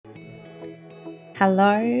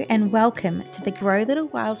Hello and welcome to the Grow Little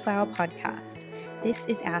Wildflower podcast. This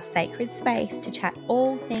is our sacred space to chat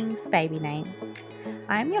all things baby names.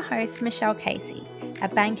 I'm your host, Michelle Casey, a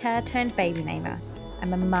banker turned baby namer.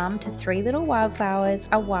 I'm a mum to 3 little wildflowers,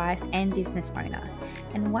 a wife, and business owner.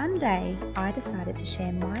 And one day, I decided to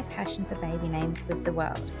share my passion for baby names with the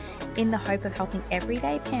world in the hope of helping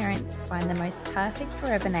everyday parents find the most perfect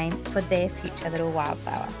forever name for their future little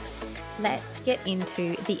wildflower. Let's get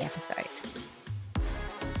into the episode.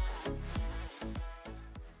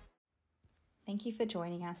 Thank you for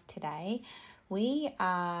joining us today. We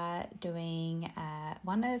are doing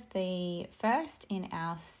one of the first in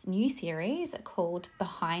our new series called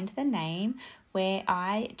Behind the Name, where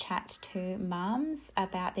I chat to mums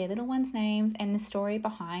about their little ones' names and the story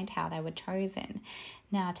behind how they were chosen.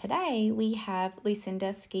 Now today we have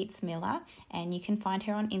Lucinda Skeats Miller, and you can find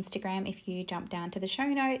her on Instagram if you jump down to the show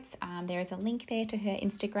notes. There is a link there to her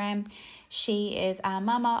Instagram. She is a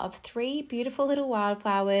mama of 3 beautiful little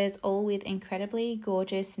wildflowers, all with incredibly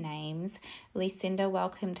gorgeous names. Lucinda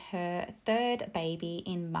welcomed her 3rd baby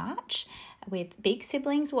in March with big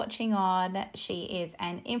siblings watching on. She is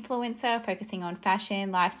an influencer focusing on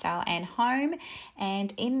fashion, lifestyle, and home.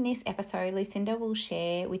 And in this episode, Lucinda will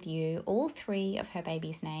share with you all 3 of her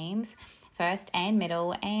babies' names, first and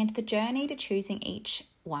middle, and the journey to choosing each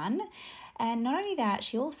one. And not only that,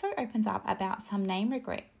 she also opens up about some name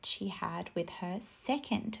regret she had with her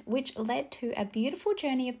 2nd, which led to a beautiful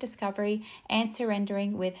journey of discovery and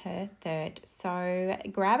surrendering with her 3rd. So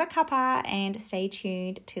grab a cuppa and stay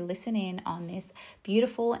tuned to listen in on this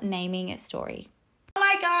beautiful naming story. Oh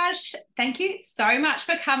my gosh, thank you so much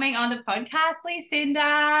for coming on the podcast,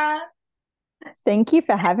 Lucinda. Thank you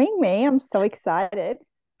for having me. I'm so excited.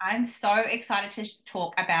 I'm so excited to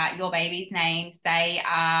talk about your babies' names. They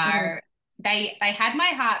are they had my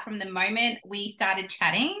heart from the moment we started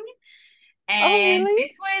chatting, Oh, and really?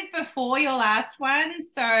 this was before your last one,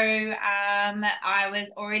 so I was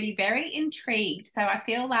already very intrigued. So I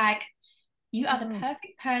feel like you are the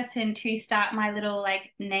perfect person to start my little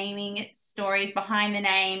naming stories behind the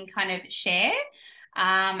name kind of share,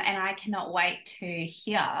 and I cannot wait to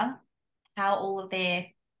hear how all of their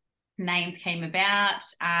names came about.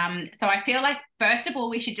 So I feel like first of all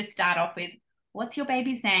we should just start off with, what's your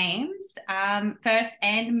baby's names, first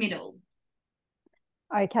and middle?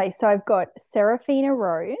 Okay, so I've got Seraphina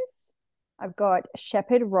Rose, I've got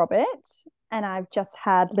Shepherd Robert, and I've just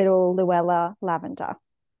had little Luella Lavender.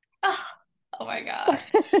 Oh my gosh.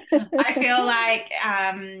 I feel like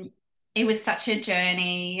it was such a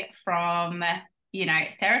journey from,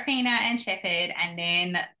 Seraphina and Shepherd, and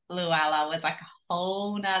then Luella was like a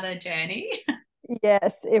whole nother journey.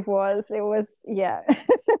 Yes, it was. It was, yeah.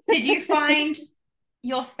 Did you find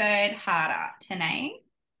your 3rd harder to name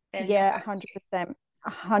than your Yeah, first 2? 100%.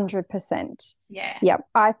 100%. Yeah. Yep.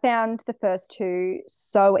 I found the first 2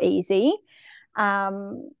 so easy.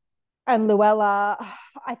 Um, and Luella,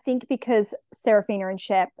 I think because Seraphina and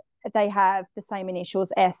Shep, they have the same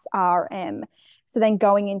initials, SRM. So then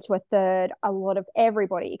going into a 3rd, a lot of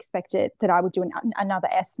everybody expected that I would do another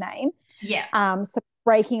S name. Yeah. So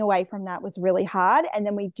breaking away from that was really hard. And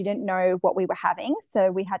then we didn't know what we were having.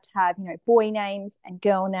 So we had to have, boy names and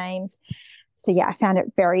girl names. So yeah, I found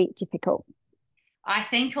it very difficult. I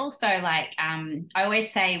think also I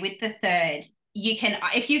always say with the 3rd, you can,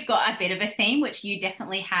 if you've got a bit of a theme, which you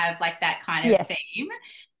definitely have, like that kind of Yes. theme,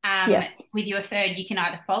 Yes. with your 3rd, you can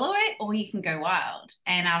either follow it or you can go wild.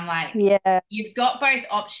 And I'm like, Yeah. you've got both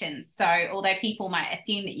options. So although people might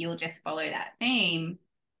assume that you'll just follow that theme,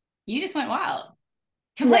 you just went wild,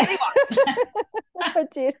 Yeah. completely wild. I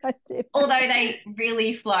did. I did. Although they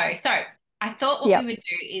really flow. So I thought what we Yep. would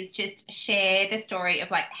do is just share the story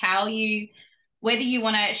of like how you, whether you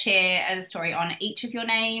want to share a story on each of your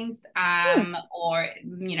names, or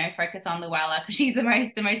focus on Luella because she's the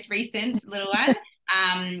most recent little one,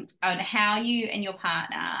 on how you and your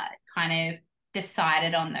partner kind of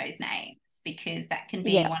decided on those names, because that can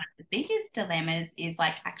be Yeah. one of the biggest dilemmas, is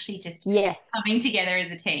like actually just Yes. coming together as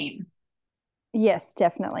a team. Yes,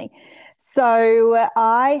 definitely. So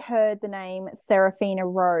I heard the name Seraphina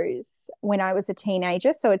Rose when I was a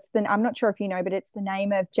teenager. So I'm not sure if you know, but it's the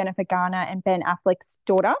name of Jennifer Garner and Ben Affleck's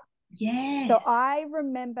daughter. So Yes. I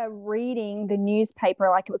remember reading the newspaper,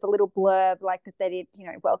 like it was a little blurb, like that they did,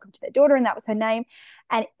 welcome to their daughter, and that was her name.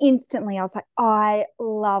 And instantly I was like, I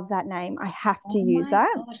love that name. I have to Oh use my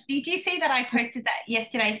that. gosh. Did you see that I posted that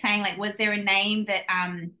yesterday saying like, was there a name that I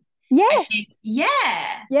shared? Yes. Yeah.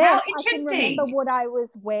 Yes, How I can remember interesting. what I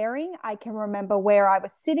was wearing. I can remember where I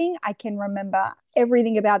was sitting. I can remember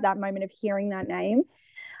everything about that moment of hearing that name.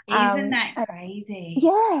 Isn't that And crazy?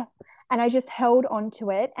 yeah. And I just held on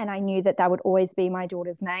to it, and I knew that that would always be my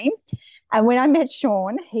daughter's name. And when I met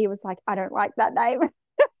Sean, he was like, I don't like that name.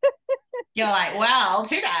 You're like, well,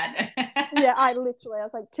 too bad. Yeah, I was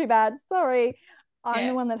like, too bad. Sorry. I'm Yeah.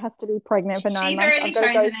 the one that has to be pregnant for nine She's months. already I've got to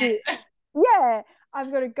go chosen through, it. yeah,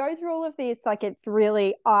 I've got to go through all of this. Like it's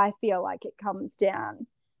really, I feel like it comes down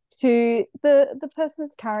to the person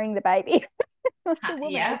that's carrying the baby. The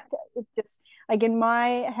woman. Yeah. It's just like in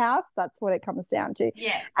my house, that's what it comes down to.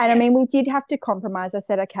 Yeah. And I Yeah. mean, we did have to compromise. I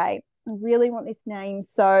said, okay, I really want this name.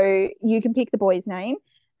 So you can pick the boy's name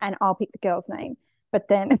and I'll pick the girl's name. But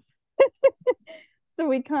then, so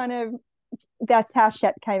we kind of, that's how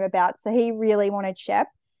Shep came about. So he really wanted Shep.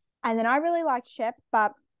 And then I really liked Shep,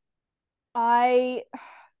 but I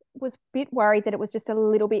was a bit worried that it was just a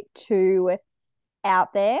little bit too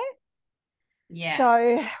out there. Yeah.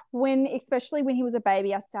 So when, especially when he was a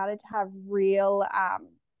baby, I started to have real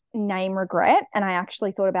name regret, and I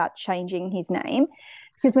actually thought about changing his name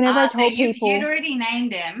because whenever I So told you'd people, already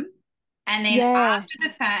named him, and then yeah, after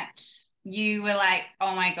the fact, you were like,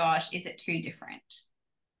 "Oh my gosh, is it too different?"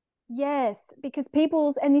 yes, because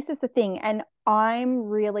people's, and this is the thing, and I'm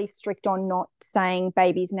really strict on not saying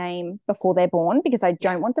baby's name before they're born because I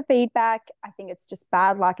Yeah. don't want the feedback. I think it's just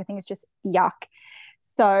bad luck. I think it's just yuck.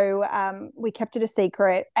 So we kept it a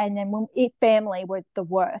secret, and then when it family were the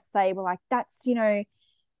worst, they were like, "That's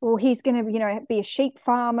well, he's going to be a sheep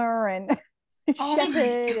farmer and Oh my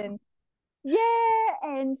shepherd and yeah."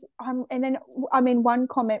 And then I mean, one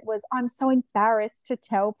comment was, "I'm so embarrassed to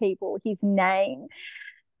tell people his name."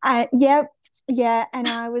 Yeah, yeah, and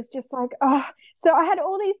I was just like, oh. So I had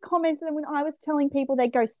all these comments, and then when I was telling people, they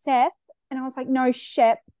go Seth, and I was like, no,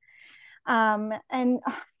 Shep. And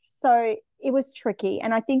so it was tricky,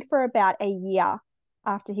 and I think for about a year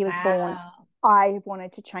after he was born, Wow. I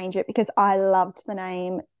wanted to change it because I loved the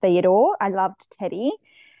name Theodore. I loved Teddy.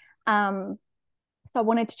 Um, so I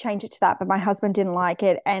wanted to change it to that, but my husband didn't like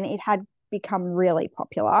it, and it had become really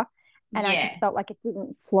popular, and I Yeah. just felt like it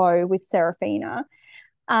didn't flow with Serafina.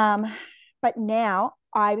 Um, but now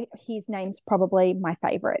I his name's probably my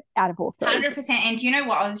favorite out of all three. 100%. And do you know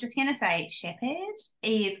what? I was just going to say, Shepherd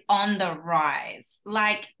is on the rise.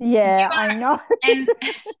 Like, you Yeah, I are, know. and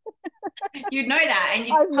you'd know that, and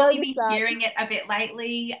you've I've probably noticed been that. hearing it a bit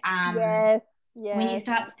lately. Yes, When you yes.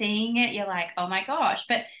 start seeing it, you're like, oh my gosh.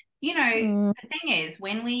 But, Mm, the thing is,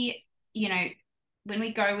 you know, when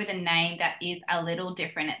we go with a name that is a little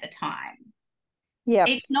different at the time, yep.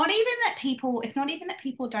 it's not even that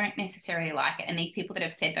people don't necessarily like it, and these people that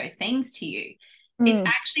have said those things to you, it's Mm,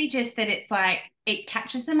 actually just that it's like it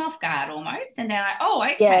catches them off guard almost, and they're like, oh,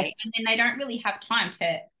 okay, yes. and then they don't really have time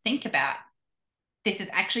to think about, this is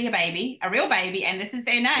actually a baby, a real baby, and this is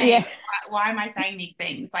their name. Yeah. Why am I saying these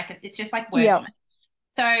things? Like it's just like word Yep. vomit.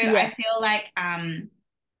 So I Yes. feel like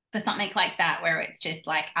for something like that where it's just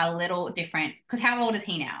like a little different, because how old is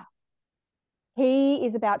he now? He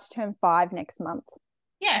is about to turn 5 next month.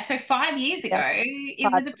 Yeah, so 5 years ago, Yep.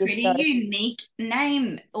 it Five was a years pretty ago. unique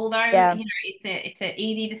name. Although, Yeah. it's a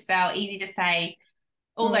easy to spell, easy to say.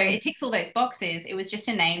 Although Mm, it ticks all those boxes, it was just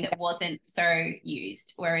a name that wasn't so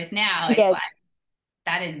used. Whereas now it's yeah. like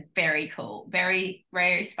that is very cool, very,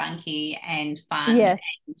 very spunky and fun Yes.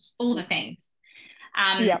 and all the things.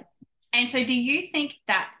 Um, Yep. and so do you think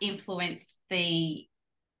that influenced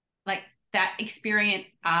like that experience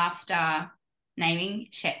after naming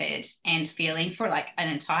Shepherd and feeling for like an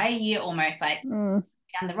entire year almost like, Mm,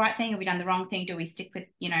 done the right thing? Have we done the wrong thing? Do we stick with,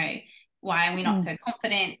 why are we not mm. so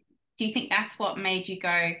confident? Do you think that's what made you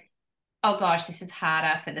go, oh gosh, this is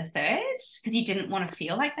harder for the third? Because you didn't want to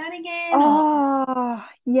feel like that again? Or, Oh,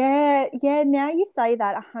 yeah, yeah. Now you say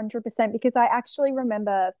that 100% because I actually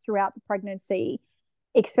remember throughout the pregnancy,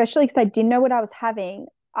 especially because I didn't know what I was having,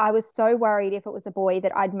 I was so worried if it was a boy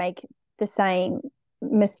that I'd make the same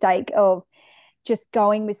mistake of just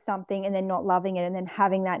going with something and then not loving it and then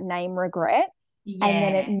having that name regret and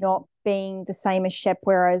then it yeah. not being the same as Shep.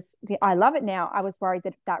 Whereas I love it now. I was worried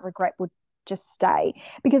that that regret would just stay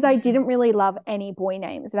because I Mm, didn't really love any boy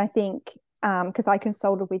names. And I think because I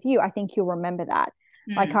consulted with you, I think you'll remember that.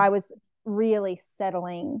 Like mm, I was really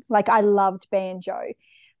settling. Like I loved Banjo,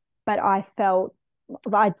 but I felt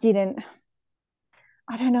I didn't.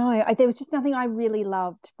 I don't know. There was just nothing I really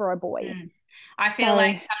loved for a boy. mm. I feel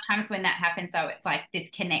like So sometimes when that happens, though, it's like this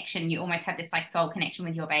connection. You almost have this like soul connection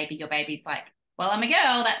with your baby. Your baby's like, well, I'm a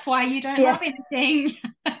girl. That's why you don't yeah, love anything.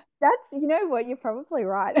 that's what, you're probably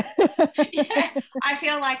right. Yeah. I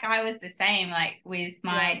feel like I was the same. Like with Yeah.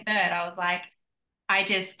 my third, I was like,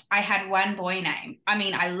 I had one boy name. I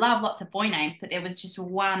mean, I love lots of boy names, but there was just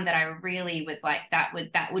one that I really was like, that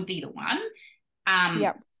would be the one. Um,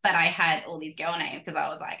 Yep. but I had all these girl names because I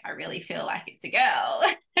was like, I really feel like it's a girl.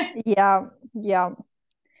 Yeah, yeah,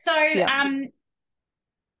 So, yeah,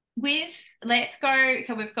 with let's go.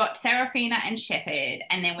 So we've got Seraphina and Shepherd,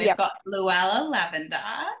 and then we've yeah. got Luella Lavender,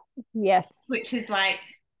 Yes. which is like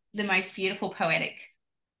the most beautiful poetic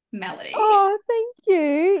melody. Oh, thank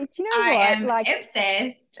you. Do you know I what? am Like,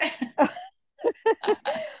 obsessed.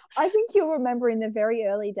 I think you'll remember in the very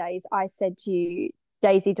early days, I said to you,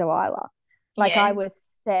 Daisy Delilah. Like, I Yes, was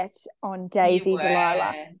set on you Daisy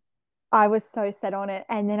Delilah. were. I was so set on it.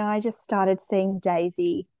 And then I just started seeing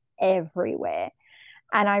Daisy everywhere.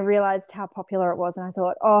 And I realized how popular it was. And I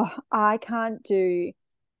thought, oh, I can't do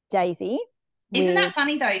Daisy Isn't that with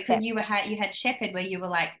funny though? Because Shep. you had Shepherd where you were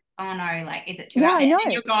like, oh no, like is it too Yeah, out I there? And then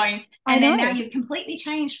know. you're going, I and then now know. you've completely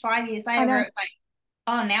changed 5 years I later where know. it's like,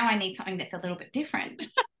 oh, now I need something that's a little bit different.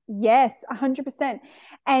 Yes, 100%.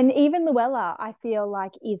 And even Luella, I feel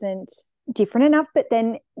like isn't different enough. But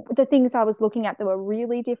then the things I was looking at that were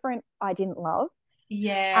really different, I didn't love. Um,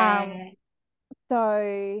 Yeah.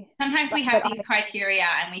 so, Sometimes we have but these criteria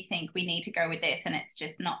and we think we need to go with this, and it's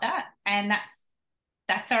just not that. And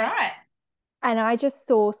that's all right. I just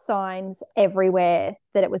saw signs everywhere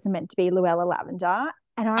that it was meant to be Luella Lavender.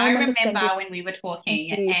 And I I remember sending remember when we were them talking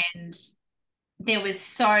to you. and there was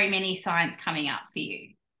so many signs coming up for you.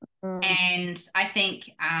 Mm, And I think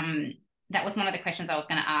that was one of the questions I was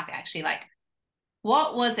going to ask actually, like,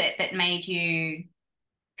 what was it that made you,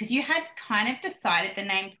 because you had kind of decided the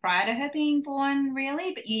name prior to her being born,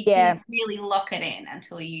 really, but you didn't yeah. really lock it in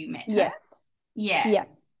until you met her. Yes. Yeah. Yeah.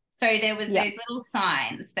 So there was Yeah. those little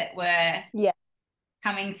signs that were Yeah.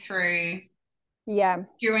 coming through Yeah.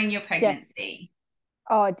 during your Def- pregnancy.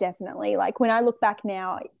 oh, definitely. Like when I look back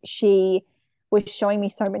now, she was showing me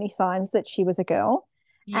so many signs that she was a girl.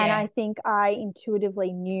 And Yeah. I think I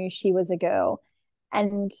intuitively knew she was a girl.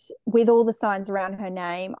 And with all the signs around her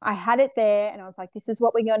name, I had it there and I was like, this is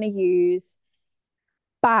what we're going to use.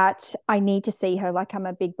 But I need to see her. Like I'm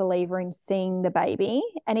a big believer in seeing the baby.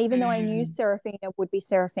 And even though I knew Mm. Seraphina would be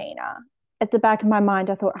Seraphina, at the back of my mind,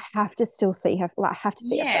 I thought I have to still see her. Like I have to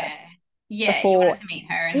see her Yeah. first Yeah. You wanted before. to meet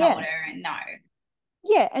her and hold Yeah, her and no.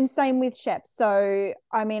 yeah. And same with Shep. So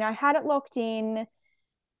I mean, I had it locked in,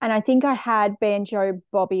 and I think I had Banjo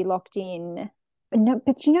Bobby locked in. No,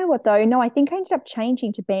 but you know what though? No, I think I ended up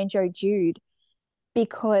changing to Banjo Jude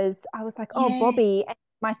because I was like, oh, Yeah. Bobby. And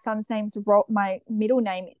my son's name's my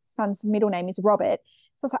son's middle name is Robert.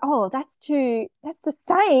 So I was like, oh, that's the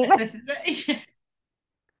same. This is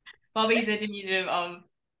Bobby's a diminutive of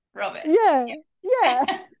Robert. Yeah, yeah.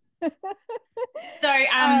 Yeah. So,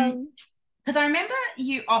 um, because I remember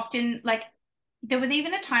you often like there was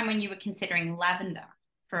even a time when you were considering Lavender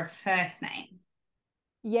for a first name.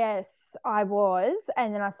 yes, I was.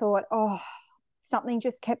 And then I thought, oh, something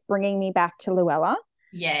just kept bringing me back to Luella. I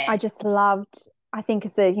Yeah. just loved, I think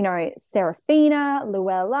it's the, Serafina,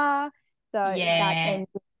 Luella. So that Yeah. end,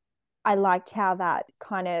 I liked how that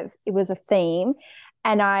kind of, it was a theme.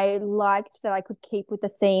 And I liked that I could keep with the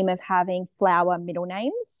theme of having flower middle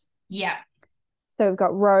names. Yeah. So we've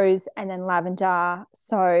got Rose and then Lavender.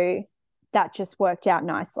 So that just worked out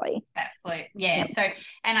nicely. Absolutely. Yeah. Yep. So,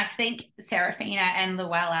 and I think Serafina and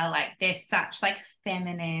Luella, like they're such like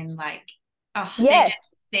feminine, like oh, Yes.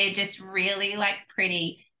 they're just really like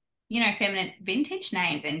pretty, feminine vintage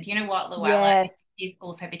names. And do you know what? Luella Yes. is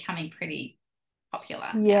also becoming pretty popular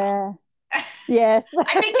now. Yeah. Yes.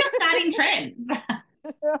 I think you're starting trends.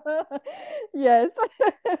 Yes.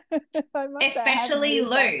 I must say I have Especially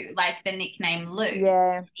moved back. Lou, like the nickname Lou.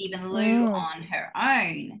 Yeah. Even Lou Mm, on her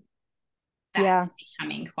own, yeah. that's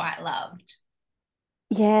becoming quite loved.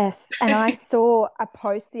 Yes. And I saw a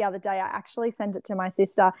post the other day. I actually sent it to my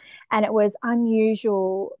sister, and it was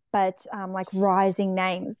unusual, but like rising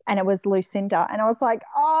names. And it was Lucinda. And I was like,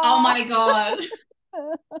 Oh oh, my God.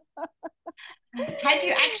 Had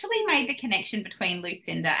you actually made the connection between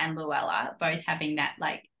Lucinda and Luella, both having that,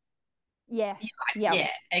 like, yes. you Yep. yeah,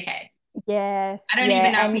 okay. Yes. I don't even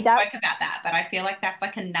Yeah. know if we And that, spoke about that, but I feel like that's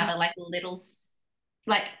like another, like, little,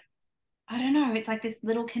 like, I don't know, it's like this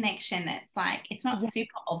little connection that's like, it's not yeah.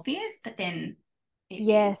 super obvious, but then it is,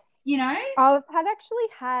 Yes. you know? I've had actually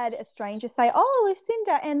had a stranger say, oh,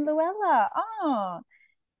 Lucinda and Luella. Oh,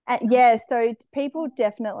 yeah. So people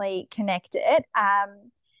definitely connect it.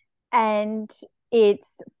 And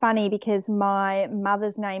it's funny because my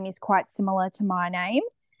mother's name is quite similar to my name.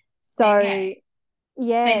 So, Okay. So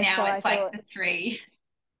yeah. So now I it's like thought, the three.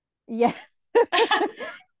 yeah.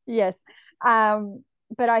 Yes.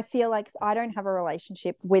 But I feel like I don't have a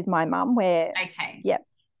relationship with my mum where, Okay. yeah.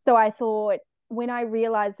 So I thought when I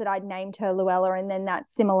realized that I'd named her Luella and then that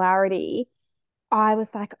similarity, I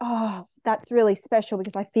was like, oh, that's really special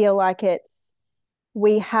because I feel like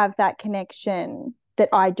we have that connection that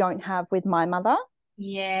I don't have with my mother.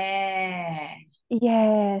 Yeah.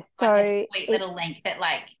 Yeah, Like a so sweet little it's link that,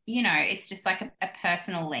 like, it's just like a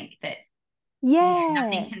personal link that,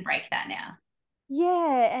 nothing yeah, can break that now.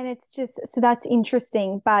 yeah, and it's just so that's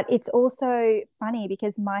interesting, but it's also funny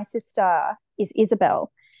because my sister is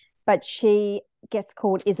Isabel, but she gets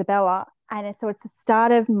called Isabella, and so it's the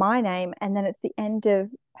start of my name and then it's the end of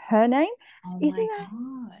her name. Oh Isn't my that?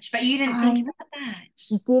 gosh. But you didn't think I about that.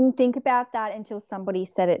 didn't think about that until somebody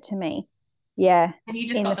said it to me. Yeah, Have you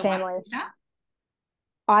just in got the the one family. sister?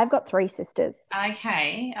 I've got three sisters.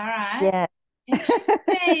 Okay. All right. Yeah.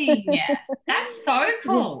 Interesting. That's so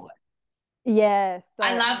Yeah. cool. Yeah. So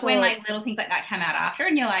I I love when thought, like little things like that come out after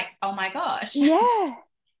and you're like, oh my gosh. yeah.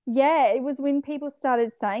 Yeah. It was when people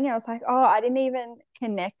started saying it, I was like, oh, I didn't even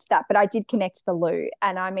connect that. But I did connect the Lou.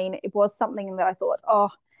 And I mean, it was something that I thought, oh,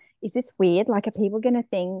 is this weird? Like, are people going to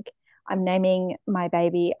think I'm naming my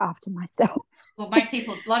baby after myself? Well,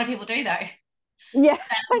 a lot of people do though. Yeah, I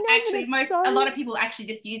That's know, but actually it's a lot so, of people actually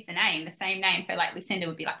just use the same name. So like Lucinda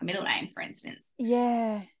would be like a middle name, for instance.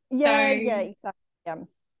 yeah. Yeah. So Yeah. Exactly. Yeah.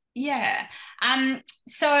 yeah.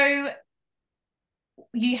 So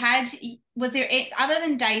you had, was there, other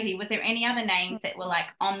than Daisy, was there any other names that were like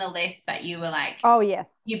on the list, but you were like, Oh,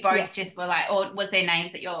 yes. you both Yes. just were like, or was there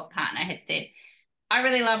names that your partner had said, I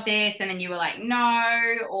really love this, and then you were like,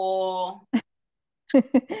 no, or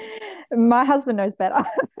My husband knows better.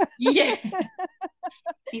 yeah,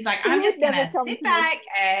 he's like, He I'm would just never gonna come sit to me. back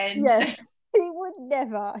and Yeah, he would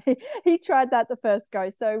never. He tried that the first go.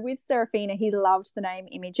 So with Serafina, he loved the name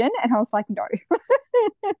Imogen, and I was like, no,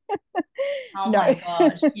 oh no. my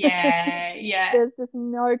gosh, yeah, yeah, There's just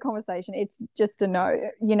no conversation. It's just a no,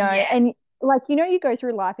 yeah. And like, you go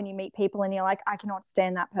through life and you meet people and you're like, I cannot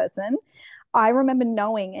stand that person. I remember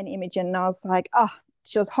knowing an Imogen and I was like, oh,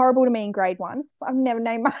 she was horrible to me in grade one. So I've never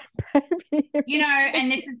named my baby Imogen.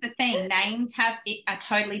 And this is the thing, names have a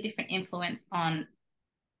totally different influence on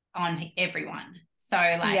everyone. So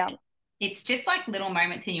like Yeah, it's just like little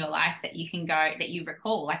moments in your life that you can go that you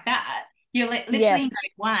recall like that. You're literally in yes,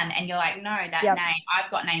 grade one and you're like, no, that yeah, name, I've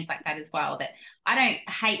got names like that as well that I don't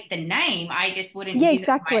hate the name. I just wouldn't yeah, use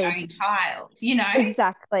it for my exactly. own child,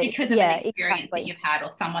 Exactly. because of an Yeah, experience that exactly. you've had or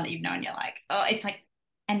someone that you've known. You're like, oh, it's like,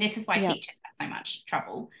 and this is why Yeah. teachers have so much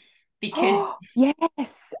trouble because Oh,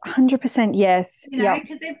 yes. 100% yes. Yep.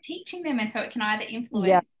 because they're teaching them, and so it can either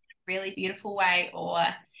Yeah. influence in a really beautiful way or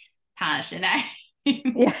tarnish a name.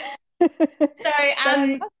 Yeah. So, But I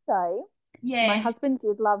must say, my yeah, husband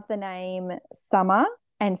did love the name Summer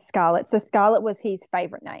and Scarlet. So Scarlet was his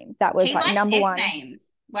favorite name. That was he like likes number S one.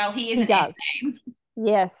 names. Well, he is He an S does. name.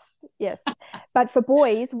 Yes, yes. But for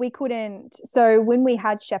boys, we couldn't. So when we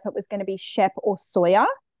had Shep, it was going to be Shep or Sawyer.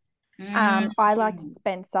 I liked Mm.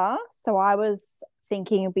 Spencer, so I was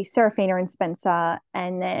thinking it'd be Serafina and Spencer,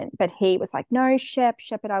 and then but he was like, no,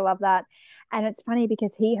 Shepherd, I love that. And it's funny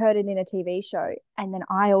because he heard it in a TV show, and then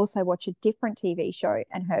I also watched a different TV show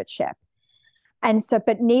and heard Shep. And so,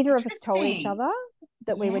 but neither of us told each Interesting. other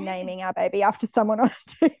that we were Yeah. naming our baby after someone on a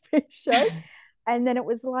TV show. And then it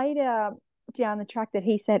was later down the track that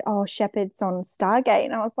he said, oh, Shepherd's on Stargate.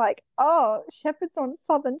 And I was like, oh, Shepherd's on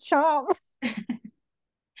Southern Charm.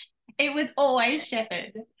 It was always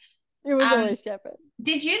Shepherd. It was Um, always Shepherd.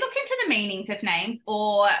 did you look into the meanings of names,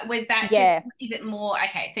 or was that just, Yeah. is it more,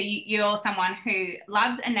 okay, so you're someone who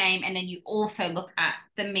loves a name and then you also look at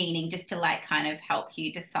the meaning just to like kind of help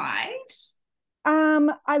you decide?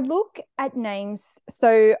 I look at names,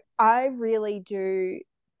 so I really do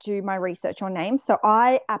my research on names. So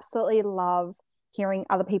I absolutely love hearing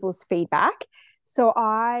other people's feedback. So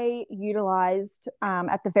I utilized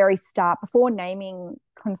at the very start, before naming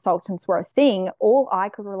consultants were a thing, all I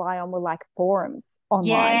could rely on were like forums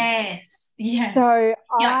online. Yes. Yeah. So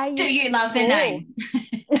You're like, I do used you to love the trawl. name?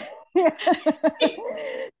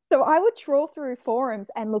 So I would trawl through forums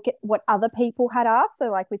and look at what other people had asked.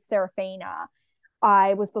 So like with Serafina,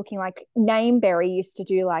 I was looking like Nameberry used to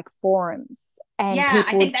do like forums and Yeah,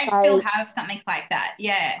 I people would think they still say, have something like that.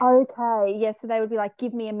 Yeah. okay, yeah. So they would be like,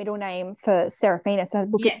 give me a middle name for Serafina. So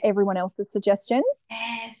I'd look at Yeah. everyone else's suggestions.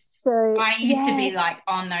 Yes. So I used to yeah, be like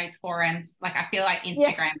on those forums. Like I feel like yeah,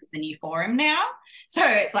 Instagram is the new forum now. So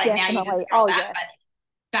it's like now you just definitely. scroll Oh that. yeah, But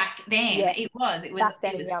back then yes. Back it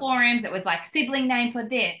then, was yeah. forums, it was like sibling name for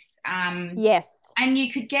this. Yes. And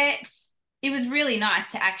you could get, it was really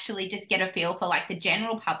nice to actually just get a feel for like the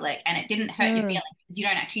general public, and it didn't hurt your Mm, feelings because you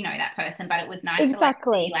don't actually know that person, but it was nice to like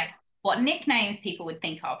see exactly. like what nicknames people would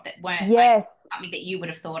think of that weren't like Yes. something that you would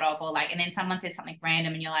have thought of, or like, and then someone says something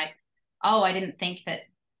random and you're like, oh, I didn't think that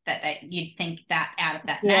you'd think that out of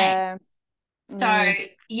that name. Yeah. So Mm,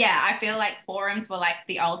 yeah, I feel like forums were like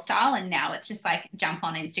the old style, and now it's just like jump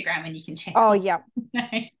on Instagram and you can check oh all yeah. the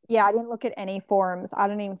names. Yeah, I didn't look at any forums. I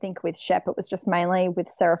don't even think with Shep. It was just mainly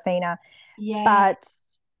with Serafina. Yeah. But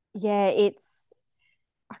yeah, it's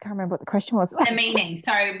I can't remember what the question was. The meaning.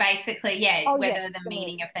 So basically, yeah, Oh yes, whether the the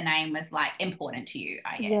meaning meaning. of the name was like important to you,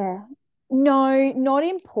 I guess. Yeah. No, not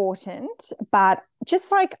important, but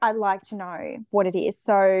just like I'd like to know what it is.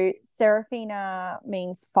 So Serafina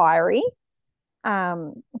means fiery.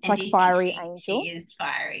 It's And do like you think fiery she angel. is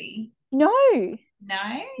fiery? No,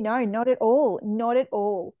 No? no, not at all. Not at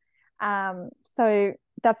all. So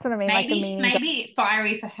that's what I mean. Like the meaning. Maybe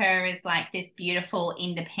fiery for her is like this beautiful,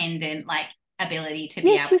 independent, like ability to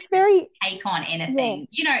be Yeah, able to she's just very, take on yeah, anything,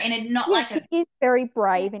 and it not yeah, like she a is very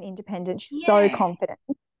yeah, brave and independent. She's so yeah, confident,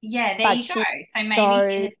 yeah, there but you go. she's So maybe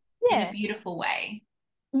so, in a yeah, beautiful way.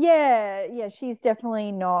 yeah, yeah. She's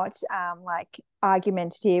definitely not like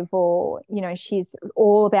argumentative or, she's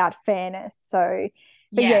all about fairness. So,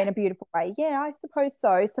 but yeah, Yeah, in a beautiful way. Yeah, I suppose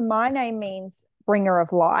so. So my name means bringer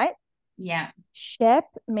of light. yeah. Shep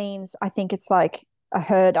means, I think it's like a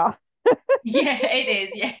herder. Yeah, it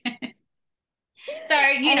is. Yeah. So,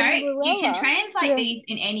 And you can Luella, translate yeah, these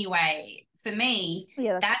in any way. For me,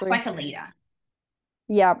 yeah, that's that's true. like a leader.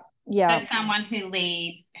 Yeah, yeah, That's someone who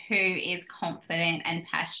leads, who is confident and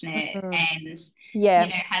passionate mm, and, yeah,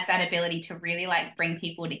 has that ability to really like bring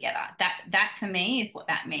people together. That for me is what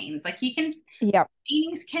that means. Like yeah,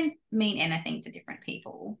 meanings can mean anything to different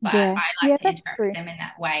people, but yeah, I like yeah, to that's interpret true. them in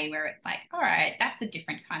that way where it's like, all right, that's a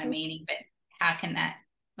different kind of meaning, but how can that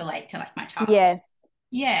relate to like my child? Yes,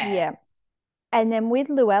 Yeah. yeah. And then with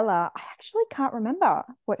Luella, I actually can't remember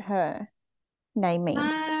what her name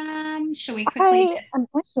means. Shall we quickly I am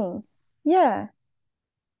just blanking. Yeah.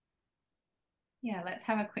 yeah, let's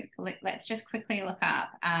have a quick look. Let's just quickly look up.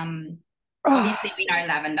 Oh, Obviously we know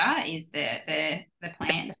lavender is the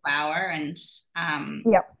plant, the flower, and um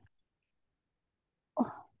yep.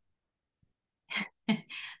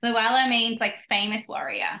 Luella means like famous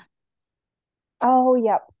warrior. Oh,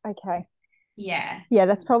 yep. Okay. Yeah. Yeah,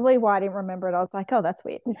 that's probably why I didn't remember it. I was like, oh, that's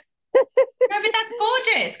weird. No, but that's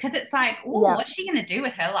gorgeous because it's like, oh, Yeah. what's she gonna do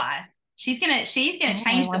with her life? She's gonna Oh,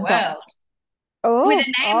 I change the wonder. world with a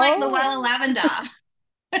Oh, name like oh, Luella Lavender.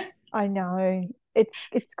 I know. It's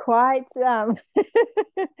quite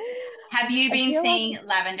Have you I been feel like seeing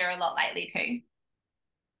lavender a lot lately too?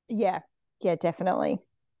 yeah, yeah, definitely.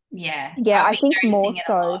 Yeah, Yeah, I've I been think more noticing it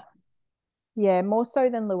a so. lot. Yeah, more so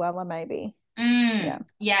than Luella, maybe. Yeah.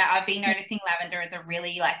 Yeah, I've been noticing lavender as a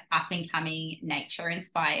really like up and coming nature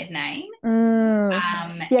inspired name. Mm.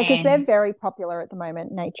 Yeah, because they're And very popular at the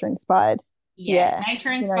moment, nature inspired. yeah, Yeah.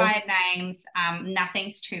 nature You know. inspired names.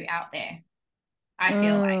 Nothing's too out there, I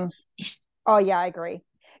feel Mm. like. Oh yeah, I agree.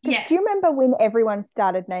 Because Yeah, do you remember when everyone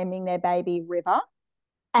started naming their baby River?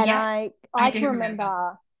 And yeah, I I do can remember.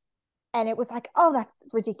 remember, and it was like, oh, that's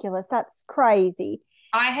ridiculous. That's crazy.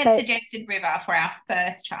 I had But suggested River for our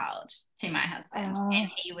first child to my husband, and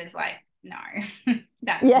uh, he was like, no,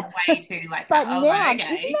 that's yeah. way too like that. But I was like, now, isn't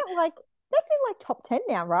okay. that like that's in like top 10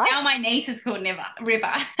 now, right? Now my niece is called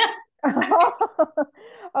River. So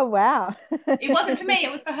Oh wow. it wasn't for me,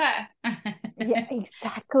 it was for her. Yeah,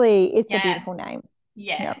 exactly. It's a Yeah, beautiful name.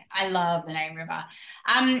 yeah, Yeah. I love the name River.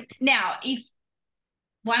 Now, if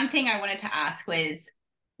one thing I wanted to ask was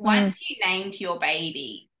Mm. once you named your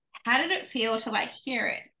baby, how did it feel to like hear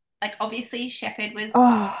it? Like obviously Shepherd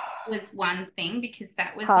Oh, was one thing because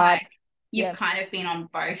that was hard. like you've Yeah. kind of been on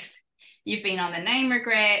both. You've been on the name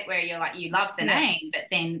regret where you're like you love the Yeah. name, but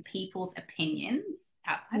then people's opinions,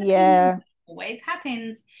 outside opinions, Yeah. always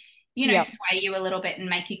happens, Yeah. sway you a little bit and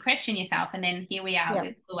make you question yourself. And then here we are Yeah.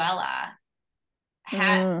 with Luella.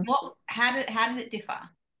 Mm. How did it differ?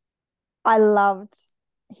 I loved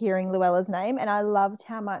hearing Luella's name and I loved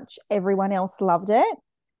how much everyone else loved it.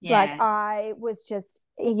 Like Yeah. I was just,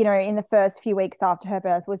 in the first few weeks after her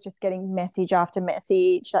birth was just getting message after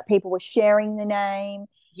message that people were sharing the name.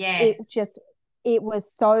 It Yes. just it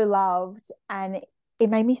was so loved and it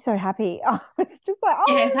made me so happy. I was just like,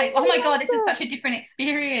 Yeah, oh, it's like, oh everybody my God, this is loves such a different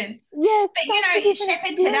experience. it. Yeah, But such a different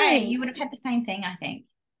Shepherd today, experience. you would have had the same thing, I think.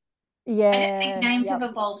 I just think Yeah, names have yep.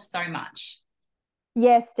 evolved so much.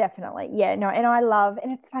 Yes, definitely. Yeah, no, and I love,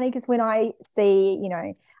 and it's funny because when I see,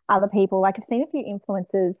 other people, like I've seen a few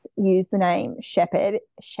influencers use the name Shep,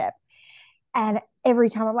 and every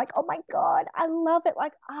time I'm like, oh my God, I love it.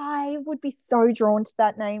 Like I would be so drawn to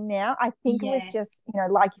that name now. I think it was Yeah. just,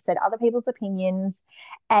 like you said, other people's opinions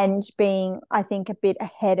and being, I think, a bit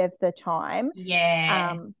ahead of the time.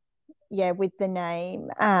 Yeah. Um, yeah, with the name.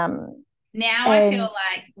 Now I feel And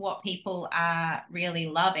like what people are really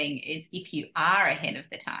loving is if you are ahead of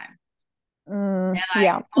the time. They're like,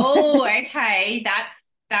 Yeah. oh, okay,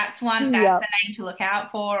 that's one, that's Yeah. a name to look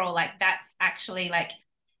out for, or like that's actually like,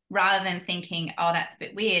 rather than thinking, oh, that's a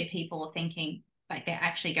bit weird, people are thinking like they're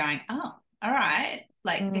actually going, oh, all right,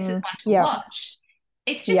 like this is one to Yeah. watch.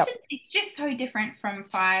 Yep. It's just so different from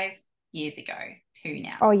 5 years ago to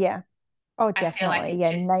now. Oh, yeah. Oh, I feel like definitely.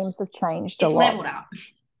 Yeah. Names have changed a it's lot. leveled up.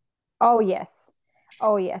 Oh, yes.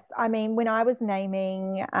 Oh, yes. I mean, when I was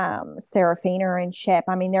naming Serafina and Shep,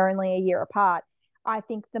 I mean, they're only a year apart. I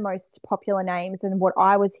think the most popular names and what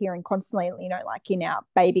I was hearing constantly, like in our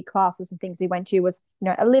baby classes and things we went to was,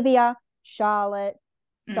 Olivia, Charlotte,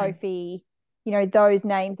 Mm. Sophie, those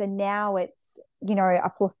names. And now it's, a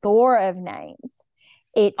plethora of names.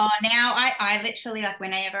 Oh, It's, now I literally like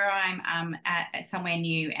whenever I'm at somewhere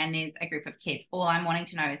new and there's a group of kids, all I'm wanting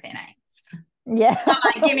to know is their names. yeah.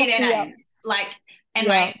 Like, give me their Yeah. names. Like, and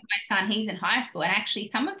Yeah. my son, he's in high school, and actually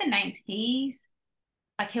some of the names he's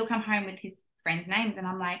like, he'll come home with his friends' names, and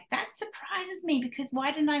I'm like, that surprises me because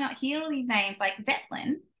why didn't I not hear all these names? Like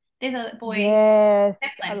Zeppelin, there's a boy Yes. I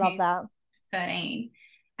Zeppelin love who's that. 13,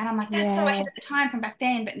 and I'm like, that's so ahead Yeah. of the time from back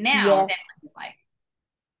then. But now Yes. Zeppelin's like,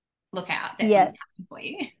 look out, Zeppelin's Yeah. coming for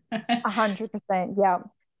you. 100%. Yeah.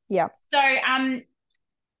 Yeah. So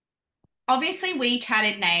obviously we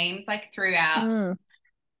chatted names like throughout. Mm.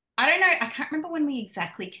 I don't know, I can't remember when we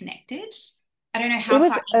exactly connected. I don't know It how was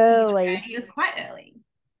far into your early. journey. It was quite early.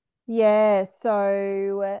 Yeah.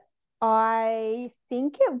 So I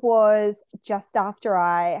think it was just after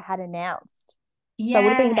I had announced. So it would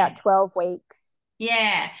have been Yeah. about 12 weeks.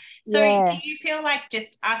 Yeah. So do Yeah. you feel like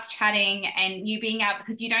just us chatting and you being able,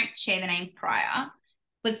 because you don't share the names prior,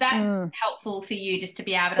 was that Mm. helpful for you just to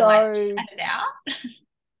be able to like So, chat it out?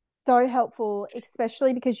 so helpful,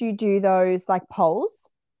 especially because you do those like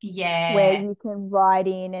polls where Yeah. you can write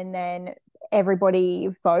in and then everybody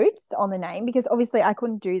votes on the name because obviously I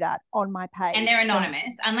couldn't do that on my And page they're because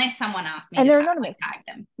anonymous unless someone asked me and to they're like anonymous. tag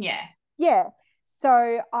them. Yeah. Yeah.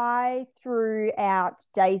 So I threw out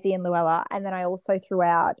Daisy and Luella, and then I also threw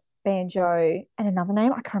out Banjo and another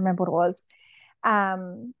name. I can't remember what it was.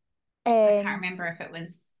 Um, I can't and remember if it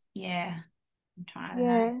was, yeah, I'm trying to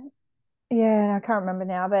know. yeah, yeah, I can't remember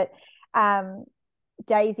now, but um,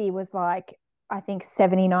 Daisy was like, I think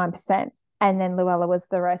 79%. And then Luella was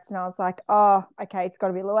the rest. And I was like, oh, okay, it's got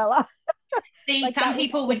to be Luella. See, Like some that was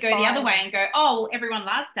people the would go the other way final. and go, oh, well, everyone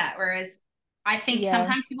loves that. Whereas I think Yeah.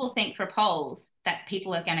 sometimes people think for polls that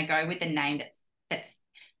people are going to go with the name that's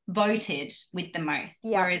voted with the most.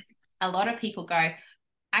 Yeah. Whereas a lot of people go,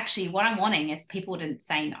 actually, what I'm wanting is people to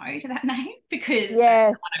say no to that name because that's the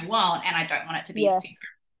Yes. one I want and I don't want it to be super. Yes.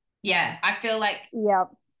 Yeah, I feel like Yeah.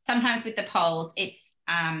 sometimes with the polls, it's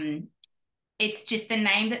just the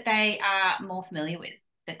name that they are more familiar with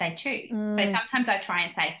that they choose. So Mm, sometimes I try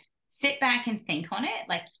and say, sit back and think on it.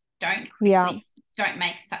 Like, yeah. don't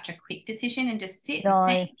make such a quick decision and just sit and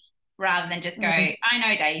think No. rather than just go, Mm. I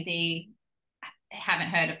know Daisy, haven't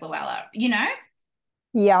heard of Luella, you know?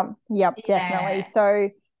 Yeah, yep, definitely. Yeah. So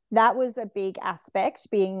that was a big aspect,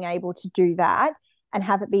 being able to do that and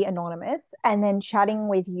have it be anonymous. And then chatting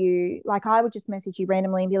with you, like I would just message you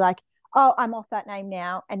randomly and be like, oh, I'm off that name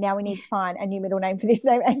now. And now we need to find a new middle name for this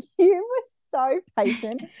name. And you were so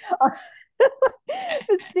patient.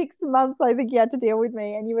 For 6 months, I think you had to deal with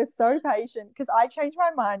me. And you were so patient because I changed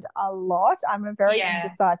my mind a lot. I'm a very Yeah.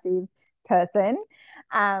 indecisive person.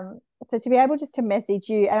 So to be able just to message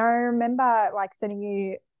you, and I remember like sending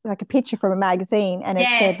you like a picture from a magazine and it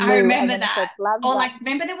Yes, said I Lou and remember then it that. said Or lavender. like,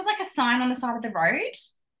 remember there was like a sign on the side of the road?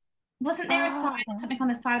 Wasn't there a sign Oh, or something on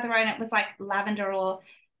the side of the road and it was like lavender or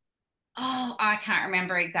oh, I can't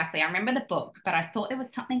remember exactly. I remember the book, but I thought there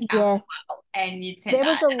was something else as yes. well. And you'd said There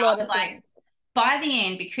was that. a And I lot was of like, things. by the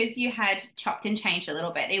end, because you had chopped and changed a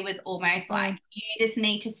little bit, it was almost like Mm. you just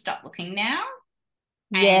need to stop looking now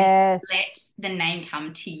and let Yes. the name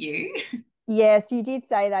come to you. Yes, you did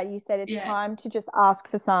say that. You said it's Yeah. time to just ask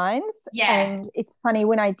for signs. Yeah. And it's funny,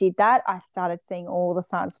 when I did that, I started seeing all the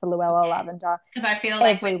signs for Luella Yeah. lavender Because I feel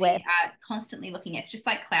like when everywhere. we are constantly looking, it's just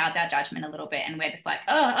like clouds our judgment a little bit, and we're just like,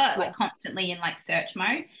 like Yes. constantly in like search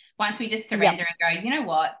mode. Once we just Yep. surrender and go, you know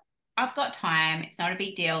what? I've got time. It's not a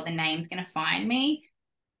big deal. The name's going to find me.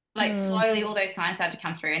 Like Mm. slowly, all those signs started to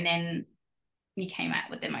come through, and then you came out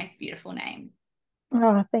with the most beautiful name.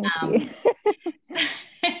 Oh, thank you. Um, so,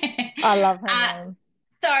 I love her uh, name.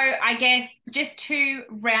 so I guess just to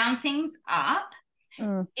round things up,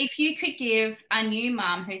 Mm. if you could give a new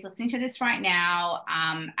mum who's listening to this right now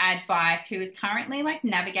advice, who is currently like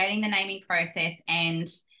navigating the naming process and,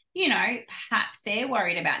 you know, perhaps they're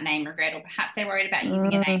worried about name regret or perhaps they're worried about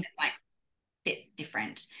using a name Mm. that's like a bit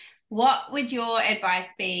different, what would your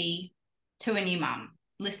advice be to a new mum?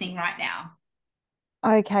 listening right now?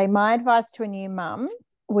 Okay, my advice to a new mum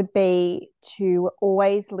would be to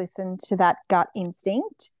always listen to that gut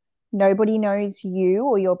instinct. Nobody knows you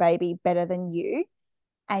or your baby better than you.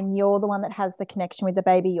 And you're the one that has the connection with the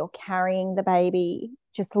baby. You're carrying the baby.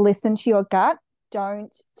 Just listen to your gut.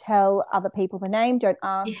 Don't tell other people the name. Don't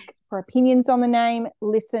Yeah. ask for opinions on the name.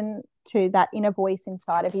 Listen to that inner voice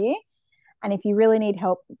inside of you. And if you really need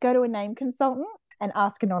help, go to a name consultant and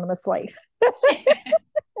ask anonymously.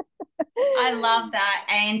 I love that.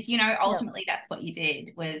 And, Yep. ultimately that's what you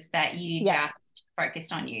did, was that you Yep. just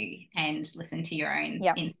focused on you and listened to your own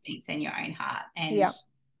Yep. instincts and your own heart. And Yep.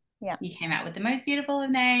 Yep. you came out with the most beautiful of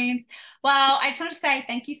names. Well, I just want to say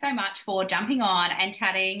thank you so much for jumping on and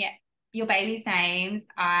chatting your baby's names.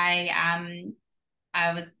 I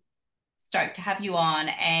was stoked to have you on,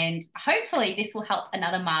 and hopefully this will help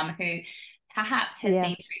another mum who perhaps has Yeah.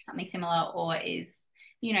 been through something similar, or is,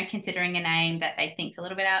 considering a name that they think's a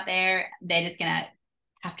little bit out there. They're just gonna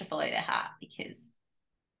have to follow their heart, because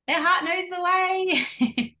their heart knows the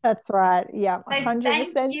way. That's right. Yeah, So thank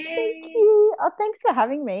 100%. Thank you. you. Oh, thanks for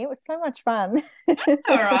having me. It was so much fun. All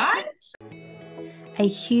right. A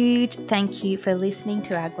huge thank you for listening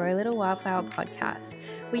to our Grow Little Wildflower podcast.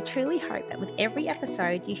 We truly hope that with every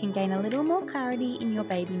episode you can gain a little more clarity in your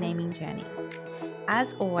baby naming journey.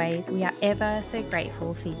 As always, we are ever so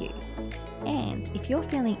grateful for you. And if you're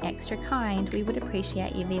feeling extra kind, we would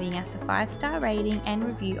appreciate you leaving us a 5-star rating and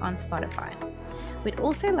review on Spotify. We'd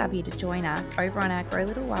also love you to join us over on our Grow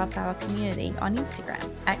Little Wildflower community on Instagram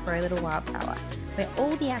at Grow Little Wildflower, where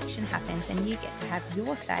all the action happens and you get to have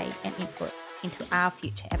your say and input into our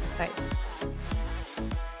future episodes.